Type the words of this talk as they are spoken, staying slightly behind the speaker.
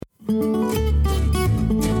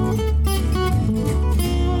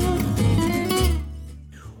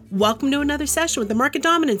Welcome to another session with the Market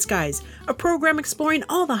Dominance Guys, a program exploring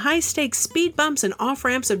all the high-stakes speed bumps and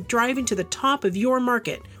off-ramps of driving to the top of your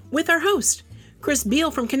market, with our host, Chris Beall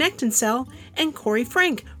from Connect and Sell, and Corey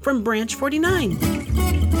Frank from Branch 49.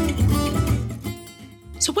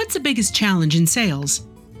 So what's the biggest challenge in sales?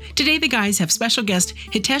 Today the guys have special guest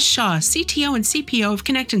Hitesh Shah, CTO and CPO of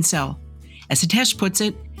Connect and Sell. As Hitesh puts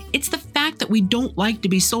it, it's the fact that we don't like to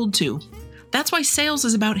be sold to. That's why sales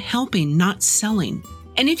is about helping, not selling.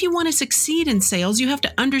 And if you want to succeed in sales, you have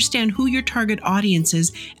to understand who your target audience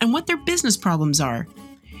is and what their business problems are.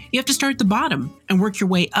 You have to start at the bottom and work your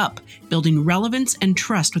way up, building relevance and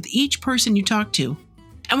trust with each person you talk to.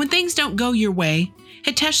 And when things don't go your way,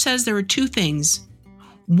 Hitesh says there are two things.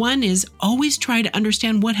 One is always try to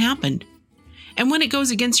understand what happened. And when it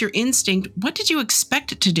goes against your instinct, what did you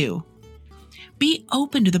expect it to do? Be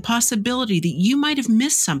open to the possibility that you might have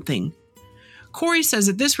missed something. Corey says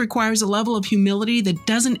that this requires a level of humility that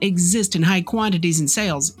doesn't exist in high quantities in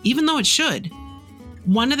sales, even though it should.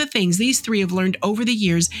 One of the things these three have learned over the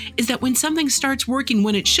years is that when something starts working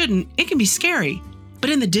when it shouldn't, it can be scary. But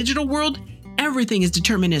in the digital world, everything is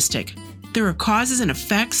deterministic. There are causes and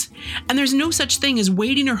effects, and there's no such thing as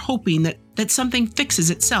waiting or hoping that something fixes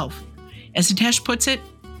itself. As Hitesh puts it,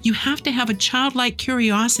 you have to have a childlike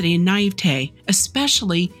curiosity and naivete,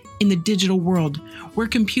 especially in the digital world, where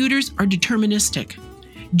computers are deterministic.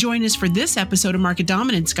 Join us for this episode of Market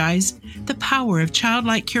Dominance, guys, the power of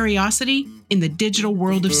childlike curiosity in the digital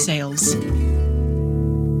world of sales.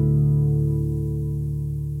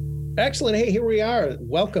 Excellent. Hey, here we are.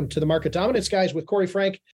 Welcome to the Market Dominance Guys with Corey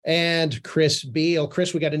Frank and Chris Beall.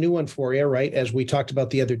 Chris, we got a new one for you, right? As we talked about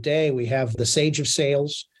the other day, we have the Sage of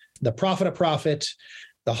Sales, the Prophet of Profit,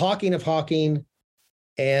 the Hawking of Hawking,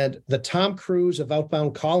 and the Tom Cruise of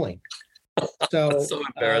outbound calling. So that's so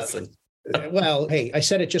embarrassing. Well, hey, I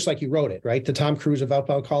said it just like you wrote it, right? The Tom Cruise of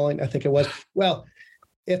outbound calling, I think it was. Well,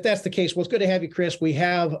 if that's the case, well, it's good to have you, Chris. We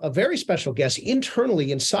have a very special guest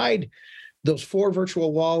internally inside those four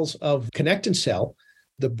virtual walls of Connect and Sell,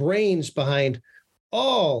 the brains behind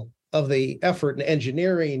all of the effort and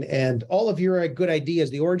engineering and all of your good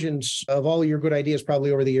ideas, the origins of all your good ideas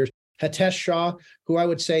probably over the years. Hitesh Shah, who I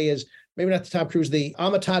would say is maybe not the Tom Cruise, the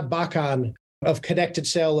Amitabh Bachchan of Connect and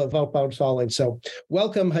Sell of outbound calling. So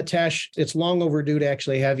welcome, Hitesh. It's long overdue to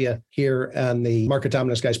actually have you here on the Market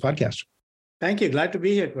Dominance Guys podcast. Thank you. Glad to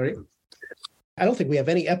be here, Corey. I don't think we have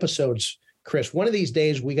any episodes, Chris. One of these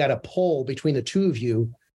days, we got to poll between the two of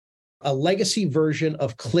you a legacy version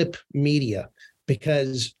of Clip Media,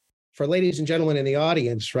 because for ladies and gentlemen in the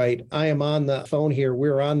audience, right, I am on the phone here.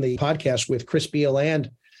 We're on the podcast with Chris Beall and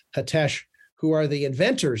Hitesh, who are the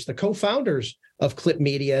inventors, the co-founders of Clip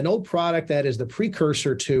Media, an old product that is the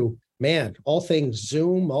precursor to, man, all things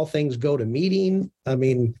Zoom, all things GoToMeeting. I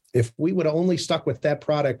mean, if we would have only stuck with that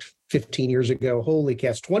product 15 years ago, holy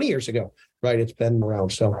cats, 20 years ago, right? It's been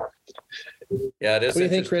around. So yeah, it is. What do you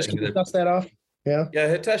think, Chris? Can you dust that off? Yeah.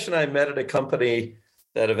 Yeah, Hitesh and I met at a company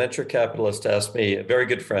that a venture capitalist asked me, a very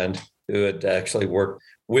good friend who had actually worked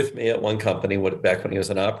with me at one company back when he was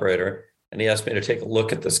an operator. And he asked me to take a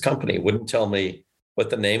look at this company. He wouldn't tell me what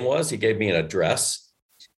the name was. He gave me an address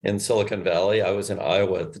in Silicon Valley. I was in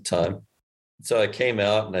Iowa at the time. So I came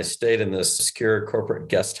out and I stayed in this secure corporate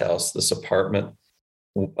guest house, this apartment.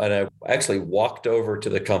 And I actually walked over to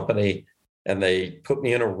the company and they put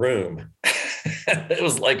me in a room. It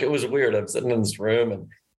was weird. I'm sitting in this room and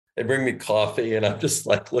they bring me coffee and I'm just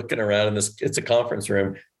like looking around in this, it's a conference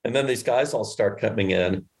room. And then these guys all start coming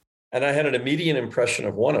in. And I had an immediate impression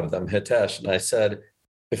of one of them, Hitesh. And I said,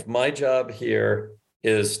 if my job here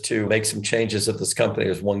is to make some changes at this company,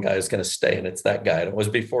 there's one guy who's going to stay, and it's that guy. And it was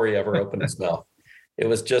before he ever opened his mouth. It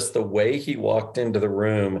was just the way he walked into the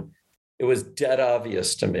room. It was dead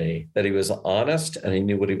obvious to me that he was honest and he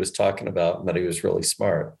knew what he was talking about and that he was really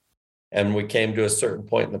smart. And we came to a certain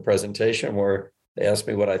point in the presentation where they asked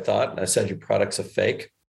me what I thought. And I said, your product's a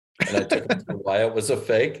fake. And I took them through why it was a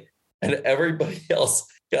fake. And everybody else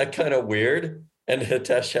got kind of weird. And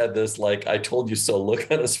Hitesh had this, like, I told you so look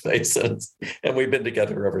on his face. And we've been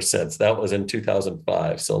together ever since. That was in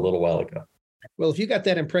 2005, so a little while ago. Well, if you got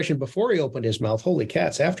that impression before he opened his mouth, holy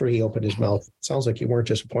cats, after he opened his mouth, it sounds like you weren't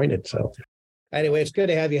disappointed. So anyway, it's good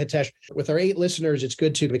to have you, Hitesh. With our 8 listeners, it's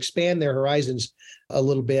good to expand their horizons a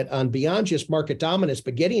little bit on beyond just market dominance,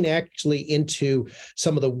 but getting actually into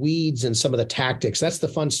some of the weeds and some of the tactics. That's the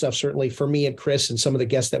fun stuff, certainly for me and Chris and some of the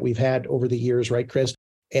guests that we've had over the years, right, Chris?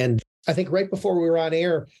 And I think right before we were on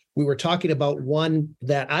air, we were talking about one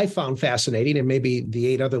that I found fascinating, and maybe the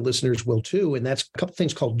 8 other listeners will too, and that's a couple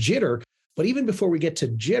things called jitter. But even before we get to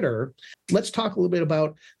jitter, let's talk a little bit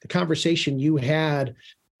about the conversation you had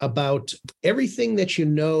about everything that you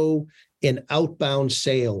know in outbound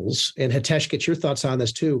sales. And Hitesh, get your thoughts on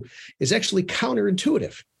this too, is actually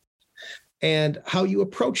counterintuitive and how you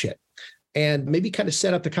approach it. And maybe kind of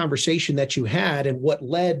set up the conversation that you had and what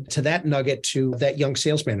led to that nugget to that young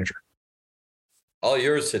sales manager. All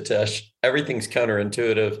yours, Hitesh. Everything's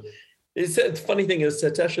counterintuitive. The funny thing is,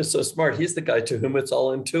 Hitesh is so smart. He's the guy to whom it's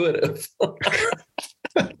all intuitive.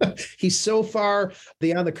 He's so far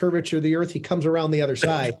beyond the curvature of the earth, he comes around the other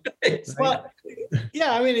side. Well,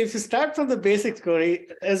 yeah, I mean, if you start from the basics, Corey,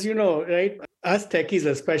 as you know, right, us techies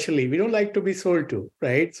especially, we don't like to be sold to,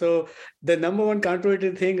 right? So the number one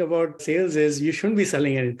counterintuitive thing about sales is you shouldn't be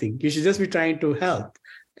selling anything. You should just be trying to help.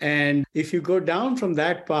 And if you go down from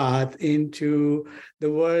that path into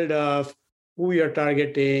the world of who you're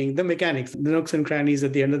targeting, the mechanics, the nooks and crannies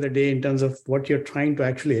at the end of the day in terms of what you're trying to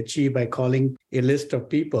actually achieve by calling a list of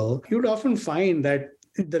people, you'd often find that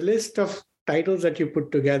the list of titles that you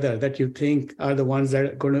put together that you think are the ones that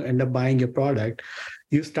are going to end up buying your product,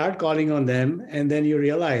 you start calling on them, and then you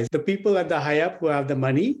realize the people at the high up who have the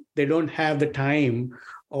money, they don't have the time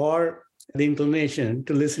or the inclination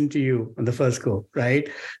to listen to you on the first go, right?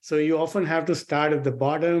 So you often have to start at the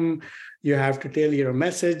bottom. You have to tailor your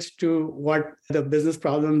message to what the business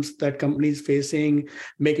problems that company is facing,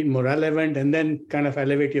 make it more relevant, and then kind of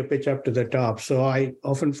elevate your pitch up to the top. So I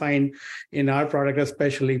often find in our product,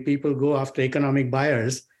 especially, people go after economic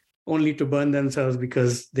buyers only to burn themselves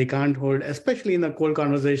because they can't hold, especially in a cold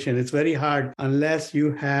conversation. It's very hard unless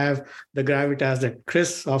you have the gravitas that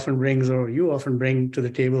Chris often brings or you often bring to the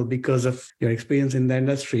table because of your experience in the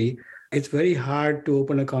industry. It's very hard to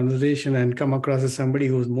open a conversation and come across as somebody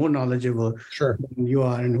who's more knowledgeable than you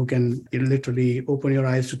are and who can literally open your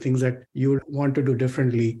eyes to things that you want to do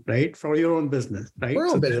differently, right? For your own business, right? For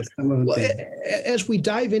our own business. Well, as we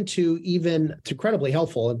dive into even, it's incredibly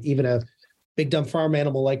helpful, and even a big dumb farm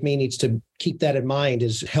animal like me needs to keep that in mind,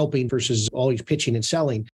 is helping versus always pitching and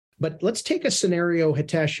selling. But let's take a scenario,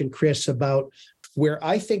 Hitesh and Chris, about where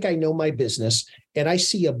I think I know my business and I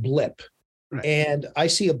see a blip. Right. And I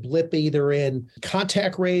see a blip either in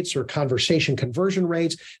contact rates or conversation conversion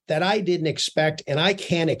rates that I didn't expect and I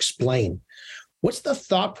can't explain. What's the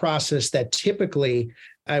thought process that typically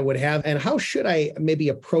I would have, and how should I maybe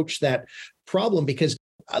approach that problem? Because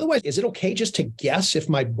otherwise, is it okay just to guess if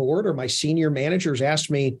my board or my senior managers ask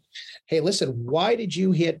me, hey, listen, why did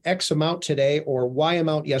you hit X amount today, or Y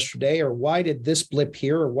amount yesterday, or why did this blip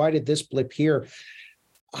here, or why did this blip here?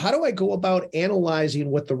 How do I go about analyzing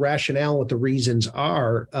what the rationale, what the reasons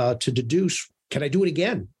are to deduce, can I do it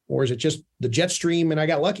again? Or is it just the jet stream and I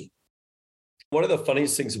got lucky? One of the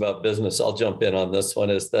funniest things about business, I'll jump in on this one,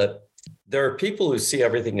 is that there are people who see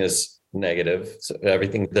everything as negative. So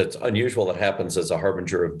everything that's unusual that happens as a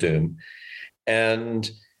harbinger of doom. And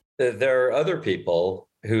there are other people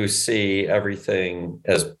who see everything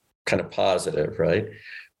as kind of positive, right?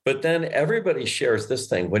 But then everybody shares this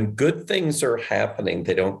thing. When good things are happening,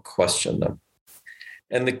 they don't question them.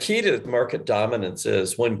 And the key to market dominance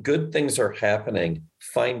is when good things are happening,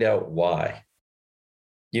 find out why.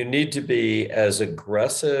 You need to be as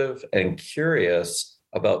aggressive and curious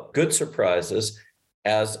about good surprises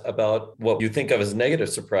as about what you think of as negative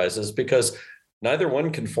surprises, because neither one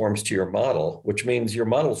conforms to your model, which means your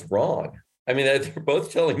model's wrong. I mean, they're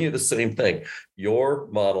both telling you the same thing. Your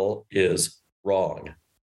model is wrong.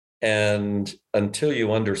 And until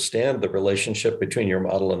you understand the relationship between your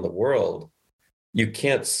model and the world, you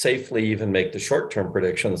can't safely even make the short-term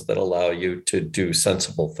predictions that allow you to do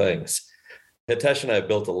sensible things. Hitesh and I have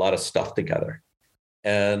built a lot of stuff together.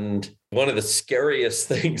 And one of the scariest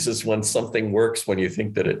things is when something works when you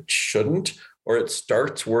think that it shouldn't, or it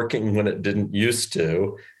starts working when it didn't used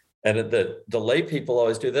to. And the lay people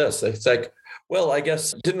always do this. It's like, well, I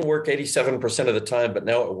guess it didn't work 87% of the time, but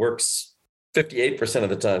now it works 58% of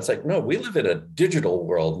the time. It's like, no, we live in a digital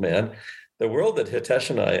world, man. The world that Hitesh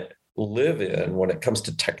and I live in when it comes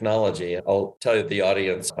to technology, I'll tell you the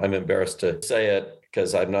audience, I'm embarrassed to say it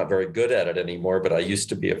because I'm not very good at it anymore, but I used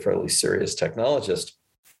to be a fairly serious technologist.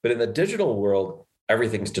 But in the digital world,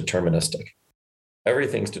 everything's deterministic.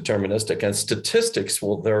 Everything's deterministic, and statistics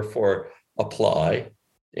will therefore apply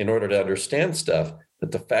in order to understand stuff.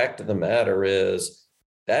 But the fact of the matter is,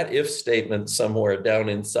 that if statement somewhere down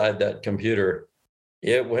inside that computer,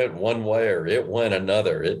 it went one way or it went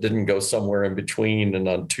another. It didn't go somewhere in between. And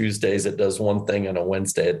on Tuesdays, it does one thing, and on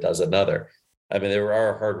Wednesday, it does another. I mean, there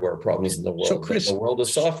are hardware problems in the world. So, Chris, in the world of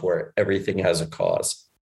software, everything has a cause.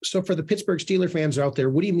 So for the Pittsburgh Steelers fans out there,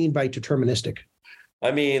 what do you mean by deterministic?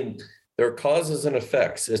 I mean, There are causes and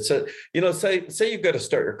effects. It's say you go to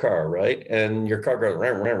start your car, right? And your car goes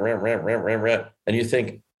ram, ram, ram, ram, ram, ram, ram. And you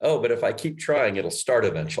think, oh, but if I keep trying, it'll start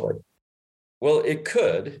eventually. Well, it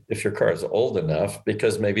could if your car is old enough,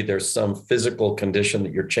 because maybe there's some physical condition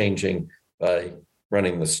that you're changing by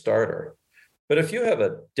running the starter. But if you have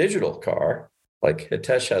a digital car, like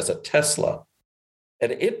Hitesh has a Tesla,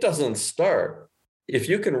 and it doesn't start, if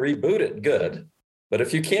you can reboot it, good. But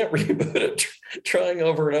if you can't reboot it, trying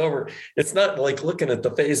over and over, it's not like looking at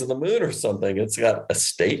the phase of the moon or something. It's got a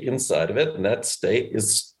state inside of it, and that state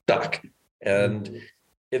is stuck. And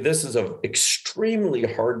this is an extremely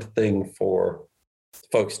hard thing for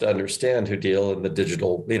folks to understand who deal in the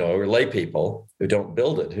digital, or lay people who don't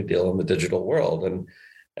build it, who deal in the digital world. And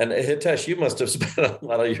Hitesh, you must have spent a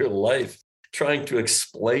lot of your life trying to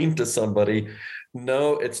explain to somebody,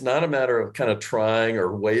 no, it's not a matter of kind of trying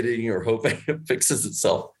or waiting or hoping it fixes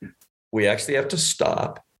itself. We actually have to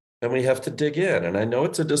stop and we have to dig in. And I know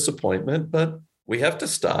it's a disappointment, but we have to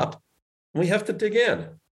stop and we have to dig in.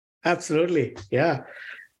 Absolutely. Yeah.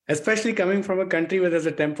 Especially coming from a country where there's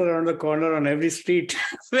a temple around the corner on every street.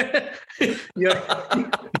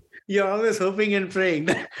 You're always hoping and praying.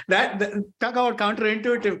 That talk about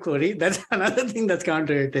counterintuitive, Corey. That's another thing that's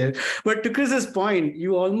counterintuitive. But to Chris's point,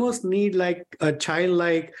 you almost need like a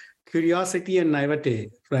childlike curiosity and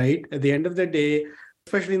naivete, right? At the end of the day,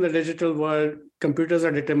 especially in the digital world, computers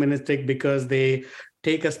are deterministic because they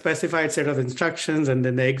take a specified set of instructions and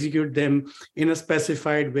then they execute them in a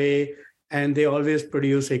specified way, and they always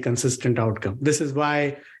produce a consistent outcome. This is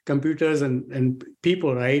why computers and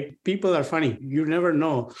people, right? People are funny. You never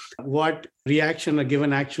know what reaction a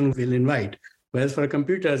given action will invite. Whereas for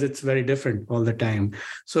computers, it's very different all the time.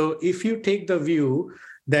 So if you take the view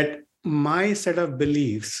that my set of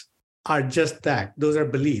beliefs are just that, those are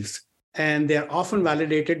beliefs, and they're often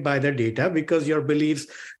validated by the data because your beliefs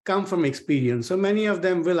come from experience. So many of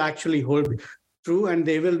them will actually hold true and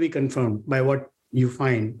they will be confirmed by what you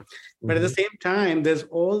find. But at the same time, there's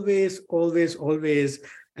always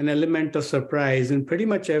an element of surprise in pretty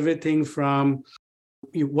much everything from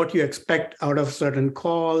what you expect out of a certain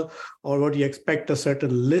call, or what you expect a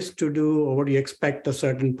certain list to do, or what you expect a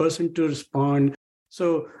certain person to respond.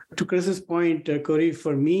 So to Chris's point, Corey,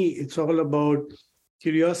 for me, it's all about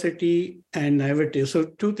curiosity and naivety. So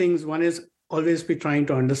two things. One is always be trying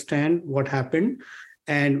to understand what happened.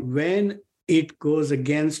 And when it goes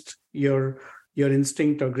against your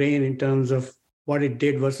instinct or grain in terms of what it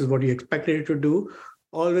did versus what you expected it to do,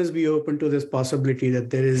 always be open to this possibility that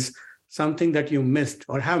there is something that you missed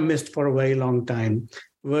or have missed for a very long time,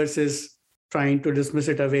 versus trying to dismiss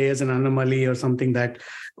it away as an anomaly or something that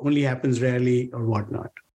only happens rarely or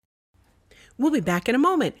whatnot. We'll be back in a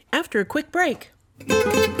moment after a quick break.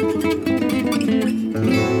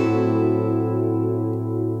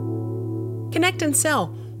 Connect and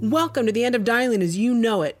Sell. Welcome to the end of dialing as you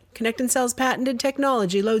know it. Connect and Sell's patented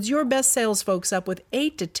technology loads your best sales folks up with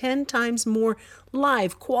 8 to 10 times more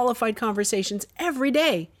live qualified conversations every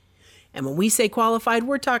day. And when we say qualified,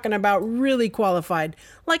 we're talking about really qualified,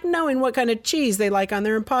 like knowing what kind of cheese they like on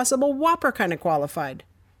their Impossible Whopper kind of qualified.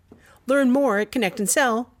 Learn more at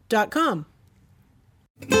connectandsell.com.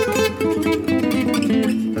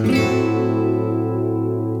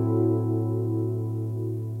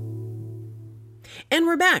 And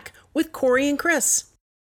we're back with Corey and Chris.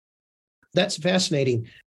 That's fascinating.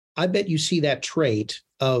 I bet you see that trait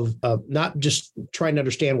of not just trying to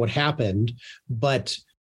understand what happened, but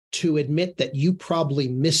to admit that you probably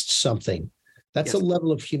missed something. That's a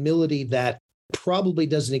level of humility that probably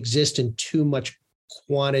doesn't exist in too much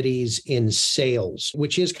quantities in sales,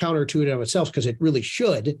 which is counterintuitive of itself, because it really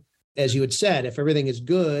should. As you had said, if everything is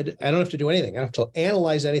good, I don't have to do anything. I don't have to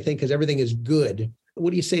analyze anything because everything is good.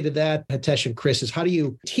 What do you say to that, Hitesh and Chris? Is how do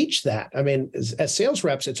you teach that? I mean, as sales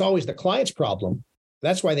reps, it's always the client's problem.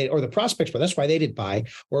 That's why or the prospect's problem. That's why they didn't buy,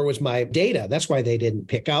 or it was my data. That's why they didn't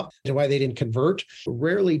pick up and why they didn't convert.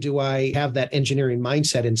 Rarely do I have that engineering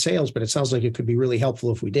mindset in sales, but it sounds like it could be really helpful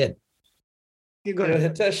if we did.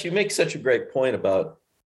 Hitesh, you make such a great point about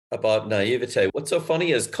naivete. What's so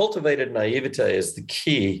funny is cultivated naivete is the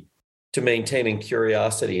key to maintaining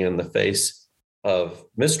curiosity in the face of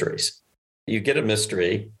mysteries. You get a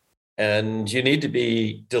mystery and you need to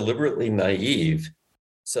be deliberately naive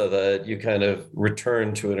so that you kind of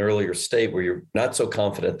return to an earlier state where you're not so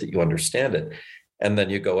confident that you understand it, and then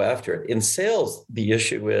you go after it. In sales, the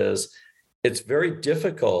issue is it's very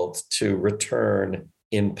difficult to return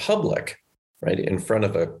in public, right, in front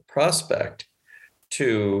of a prospect,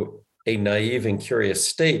 to a naive and curious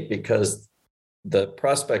state, because the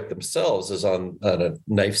prospect themselves is on a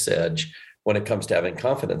knife's edge when it comes to having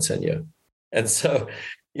confidence in you. And so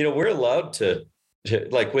we're allowed to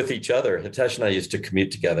like with each other. Hitesh and I used to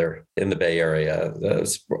commute together in the Bay Area.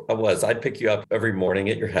 I'd pick you up every morning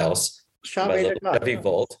at your house. Sharp my 8 little o'clock. Chevy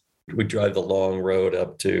Volt. We'd drive the long road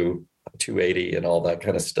up to 280 and all that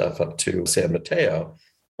kind of stuff up to San Mateo.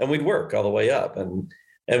 And we'd work all the way up. And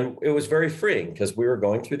it was very freeing because we were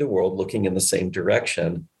going through the world looking in the same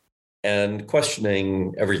direction and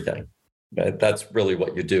questioning everything. Right? That's really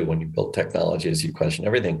what you do when you build technology, is you question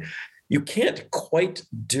everything. You can't quite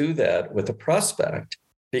do that with a prospect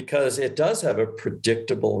because it does have a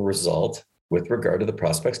predictable result with regard to the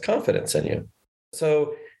prospect's confidence in you.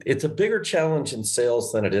 So it's a bigger challenge in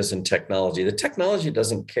sales than it is in technology. The technology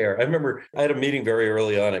doesn't care. I remember I had a meeting very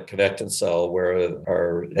early on at Connect and Sell where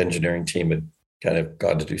our engineering team had kind of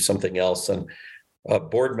gone to do something else. And a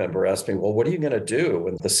board member asked me, well, what are you going to do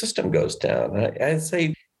when the system goes down? And I'd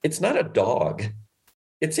say, it's not a dog.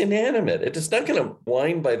 It's inanimate. It's not going to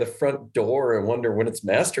whine by the front door and wonder when its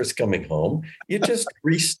master's coming home. You just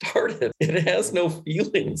restart it. It has no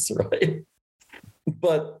feelings, right?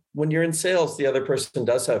 But when you're in sales, the other person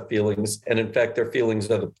does have feelings. And in fact, their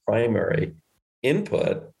feelings are the primary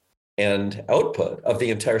input and output of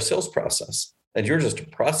the entire sales process. And you're just a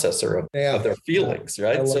processor of their feelings,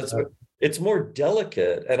 right? So it's more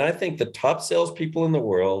delicate. And I think the top salespeople in the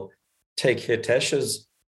world take Hitesh's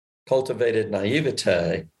cultivated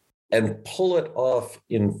naivete and pull it off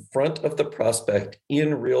in front of the prospect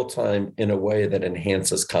in real time in a way that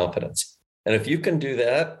enhances confidence. And if you can do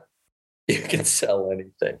that, you can sell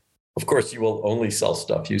anything. Of course, you will only sell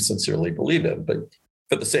stuff you sincerely believe in, but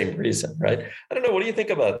for the same reason, right? I don't know. What do you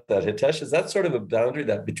think about that, Hitesh? Is that sort of a boundary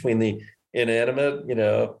that between the inanimate,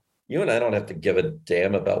 you and I don't have to give a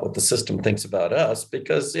damn about what the system thinks about us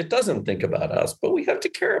because it doesn't think about us, but we have to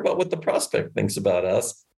care about what the prospect thinks about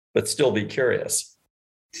us, but still be curious.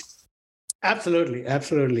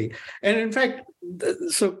 Absolutely. And in fact,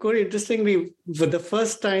 so Corey, interestingly, for the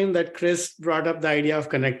first time that Chris brought up the idea of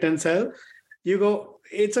Connect and Sell, you go,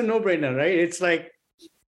 it's a no-brainer, right? It's like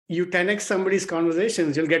you 10x somebody's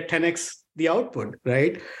conversations, you'll get 10x the output,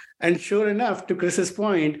 right? And sure enough, to Chris's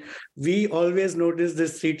point, we always notice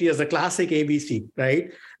this 3T as a classic ABC,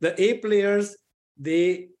 right? The A players,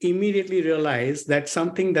 they immediately realize that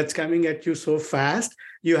something that's coming at you so fast,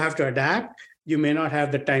 you have to adapt. You may not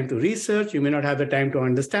have the time to research. You may not have the time to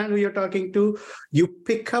understand who you're talking to. You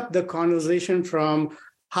pick up the conversation from,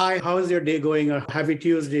 hi, how's your day going? Or happy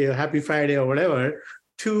Tuesday or happy Friday or whatever,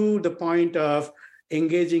 to the point of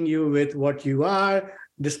engaging you with what you are,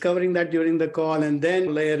 discovering that during the call, and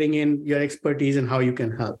then layering in your expertise and how you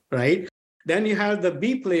can help, right? Then you have the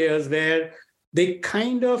B players where they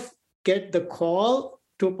kind of get the call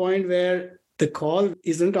to a point where the call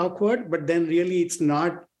isn't awkward, but then really it's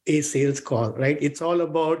not a sales call, right? It's all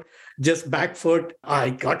about just back foot. I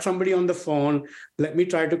got somebody on the phone. Let me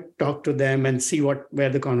try to talk to them and see where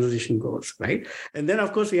the conversation goes, right? And then,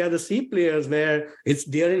 of course, we have the C players where it's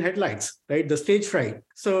deer in headlights, right? The stage fright.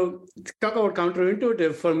 So talk about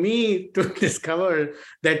counterintuitive. For me to discover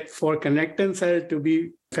that for Connect and Sell to be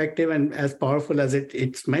effective and as powerful as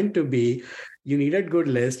it's meant to be, you needed good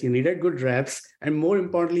lists, you needed good reps, and more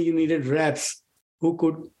importantly, you needed reps who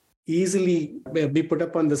could easily be put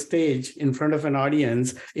up on the stage in front of an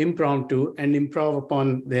audience, impromptu, and improv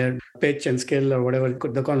upon their pitch and skill or whatever,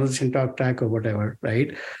 the conversation talk track or whatever,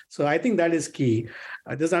 right? So I think that is key.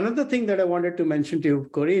 There's another thing that I wanted to mention to you,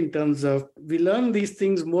 Corey, in terms of we learn these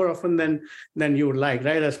things more often than you would like,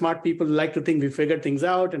 right? As smart people like to think we figured things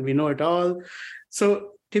out and we know it all.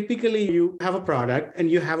 So typically, you have a product and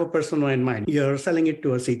you have a persona in mind. You're selling it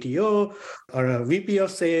to a CTO or a VP of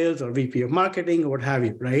sales or VP of marketing or what have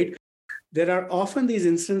you, right? There are often these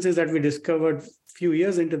instances that we discovered a few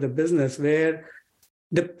years into the business where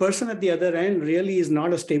the person at the other end really is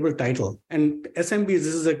not a stable title. And SMBs, this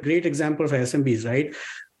is a great example for SMBs, right?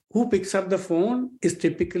 Who picks up the phone is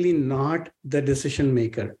typically not the decision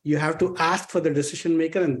maker. You have to ask for the decision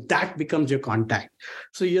maker and that becomes your contact.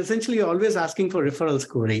 So you're essentially always asking for referrals,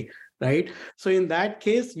 Corey, right? So in that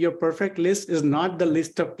case, your perfect list is not the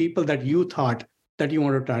list of people that you thought that you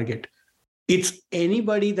want to target. It's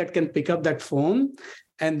anybody that can pick up that phone.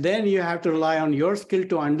 And then you have to rely on your skill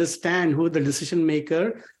to understand who the decision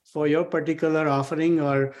maker for your particular offering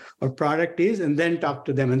or product is, and then talk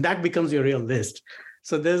to them. And that becomes your real list.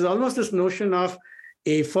 So there's almost this notion of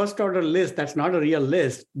a first order list that's not a real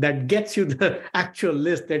list that gets you the actual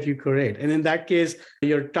list that you create. And in that case,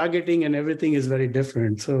 your targeting and everything is very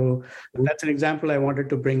different. So that's an example I wanted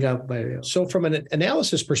to bring up. So from an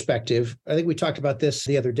analysis perspective, I think we talked about this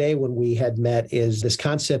the other day when we had met, is this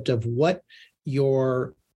concept of what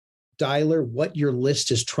your dialer, what your list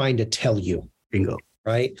is trying to tell you. Bingo.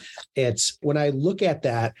 right? It's when I look at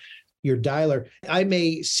that, your dialer, I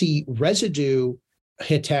may see residue,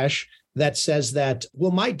 Hitesh, that says that,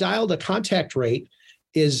 well, my dial to contact rate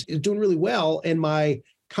is doing really well, and my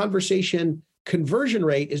conversation conversion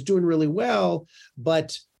rate is doing really well.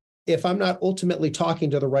 But if I'm not ultimately talking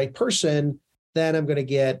to the right person, then I'm going to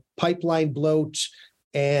get pipeline bloat,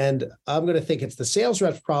 and I'm going to think it's the sales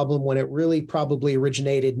rep's problem when it really probably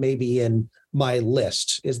originated maybe in my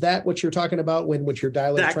list. Is that what you're talking about when what your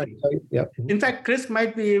dialer is trying to tell you? Yep. In fact, Chris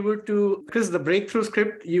might be able to, because the breakthrough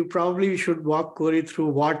script, you probably should walk Corey through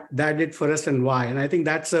what that did for us and why. And I think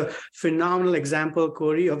that's a phenomenal example,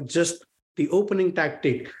 Corey, of just the opening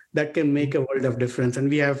tactic that can make a world of difference. And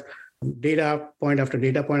we have data point after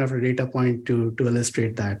data point after data point to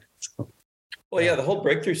illustrate that. So. Well, yeah, the whole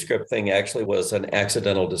breakthrough script thing actually was an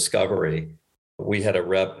accidental discovery. We had a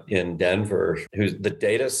rep in Denver who the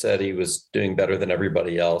data said he was doing better than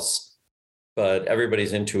everybody else, but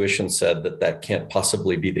everybody's intuition said that that can't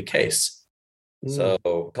possibly be the case. So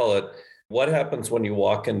call it, what happens when you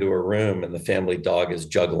walk into a room and the family dog is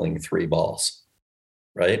juggling 3 balls,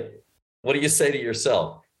 right? What do you say to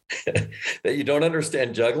yourself? That you don't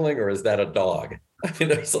understand juggling, or is that a dog? I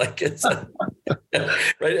mean, it's like,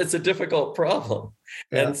 right? It's a difficult problem.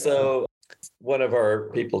 Yeah. And so one of our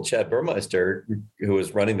people, Chad Burmeister, who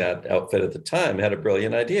was running that outfit at the time, had a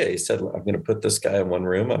brilliant idea. He said, I'm going to put this guy in one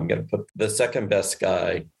room. I'm going to put the second best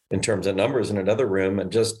guy in terms of numbers in another room,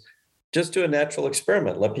 and just do a natural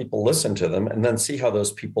experiment. Let people listen to them and then see how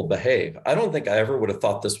those people behave. I don't think I ever would have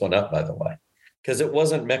thought this one up, by the way, because it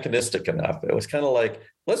wasn't mechanistic enough. It was kind of like,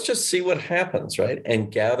 let's just see what happens, right?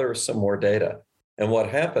 And gather some more data. And what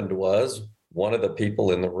happened was one of the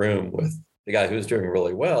people in the room with the guy who was doing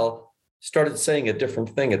really well started saying a different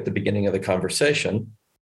thing at the beginning of the conversation.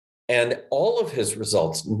 And all of his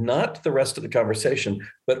results, not the rest of the conversation,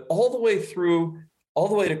 but all the way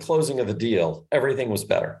to closing of the deal, everything was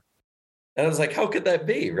better. And I was like, how could that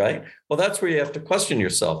be, right? Well, that's where you have to question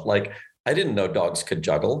yourself. Like, I didn't know dogs could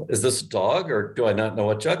juggle. Is this a dog, or do I not know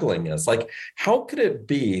what juggling is? Like, how could it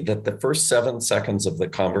be that the first 7 seconds of the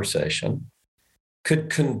conversation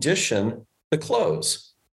could condition the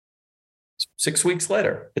close? 6 weeks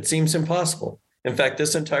later, it seems impossible. In fact,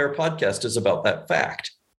 this entire podcast is about that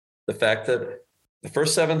fact. The fact that the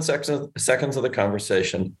first 7 seconds of the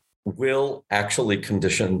conversation will actually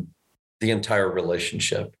condition the entire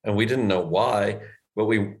relationship. And we didn't know why, but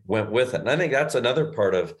we went with it. And I think that's another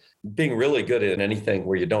part of being really good at anything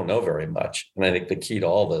where you don't know very much. And I think the key to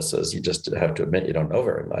all this is you just have to admit you don't know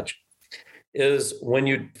very much. Is when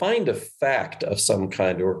you find a fact of some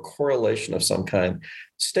kind or a correlation of some kind,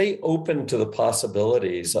 stay open to the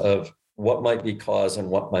possibilities of what might be cause and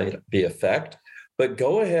what might be effect, but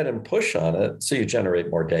go ahead and push on it so you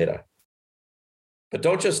generate more data. But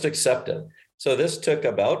don't just accept it. So this took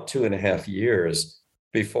about 2.5 years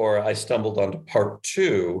before I stumbled onto part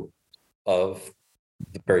 2 of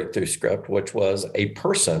the breakthrough script, which was a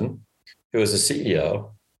person who was a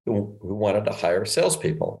CEO who wanted to hire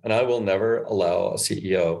salespeople. And I will never allow a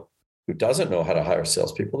CEO who doesn't know how to hire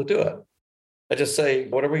salespeople to do it. I just say,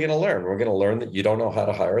 what are we going to learn? We're going to learn that you don't know how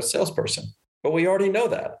to hire a salesperson, but we already know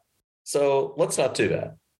that. So let's not do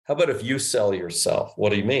that. How about if you sell yourself? What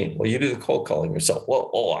do you mean? Well, you do the cold calling yourself.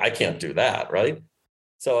 Well, I can't do that, right?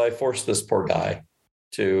 So I forced this poor guy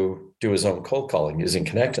to do his own cold calling using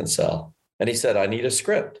Connect and Sell. And he said, I need a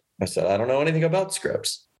script. I said, I don't know anything about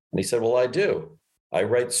scripts. And he said, well, I do. I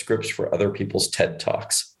write scripts for other people's TED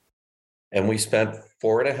Talks. And we spent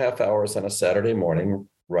 4.5 hours on a Saturday morning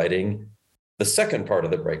writing the second part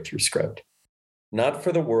of the breakthrough script, not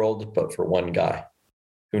for the world, but for one guy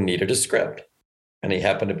who needed a script. And he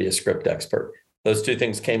happened to be a script expert. Those two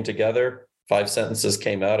things came together. 5 sentences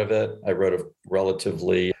came out of it. I wrote a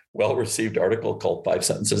relatively well-received article called 5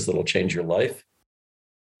 Sentences That'll Change Your Life.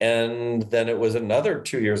 And then it was another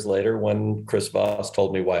 2 years later when Chris Voss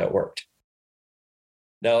told me why it worked.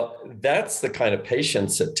 Now, that's the kind of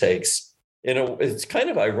patience it takes. It's kind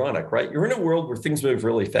of ironic, right? You're in a world where things move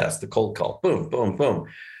really fast, the cold call, boom, boom, boom.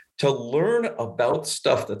 To learn about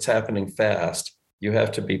stuff that's happening fast, you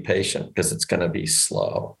have to be patient because it's going to be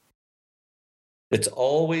slow. It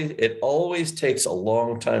always takes a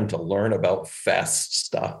long time to learn about fast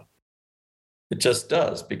stuff. It just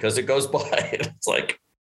does, because it goes by. It's like,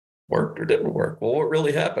 worked or didn't work. Well, what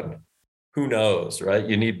really happened? Who knows, right?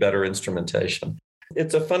 You need better instrumentation.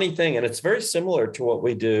 It's a funny thing, and it's very similar to what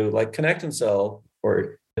we do, like Connect and Sell,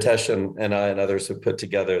 or Hitesh and I and others have put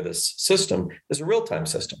together this system, is a real-time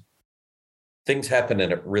system. Things happen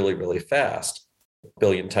in it really, really fast. 1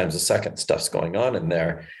 billion times a second stuff's going on in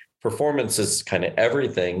there. Performance is kind of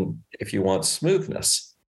everything if you want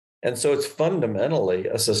smoothness. And so it's fundamentally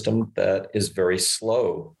a system that is very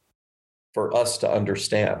slow for us to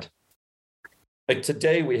understand. Like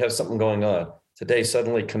today, we have something going on. Today,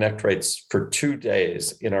 suddenly connect rates for 2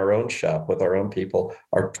 days in our own shop with our own people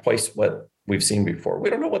are twice what we've seen before. We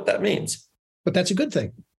don't know what that means. But that's a good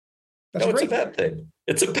thing. That's no, it's a bad thing.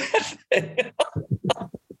 It's a bad thing.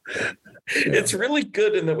 It's really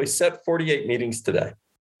good in that we set 48 meetings today.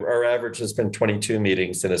 Our average has been 22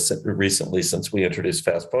 meetings, and recently, since we introduced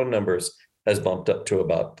fast phone numbers, has bumped up to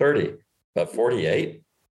about 30, about 48.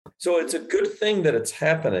 So it's a good thing that it's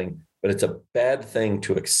happening, but it's a bad thing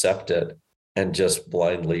to accept it and just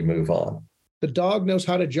blindly move on. The dog knows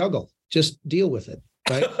how to juggle. Just deal with it,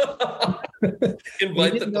 right?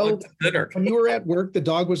 Invite the dog to dinner. When you were at work, the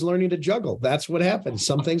dog was learning to juggle. That's what happens.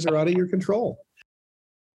 Some things are out of your control.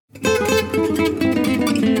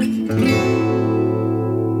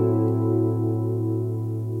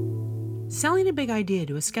 Selling a big idea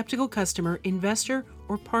to a skeptical customer, investor,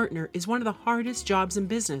 or partner is one of the hardest jobs in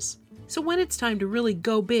business. So when it's time to really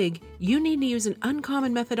go big, you need to use an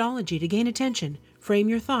uncommon methodology to gain attention, frame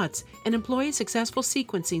your thoughts, and employ a successful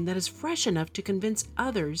sequencing that is fresh enough to convince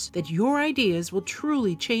others that your ideas will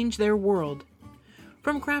truly change their world.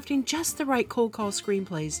 From crafting just the right cold call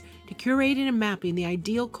screenplays to curating and mapping the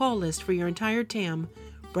ideal call list for your entire TAM,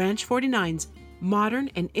 Branch 49's modern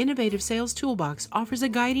and innovative sales toolbox offers a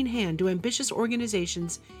guiding hand to ambitious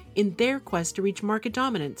organizations in their quest to reach market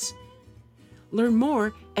dominance. Learn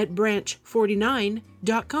more at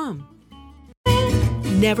branch49.com.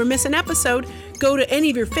 Never miss an episode. Go to any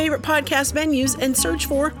of your favorite podcast venues and search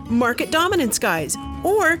for Market Dominance Guys,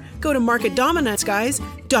 or go to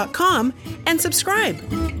marketdominanceguys.com and subscribe.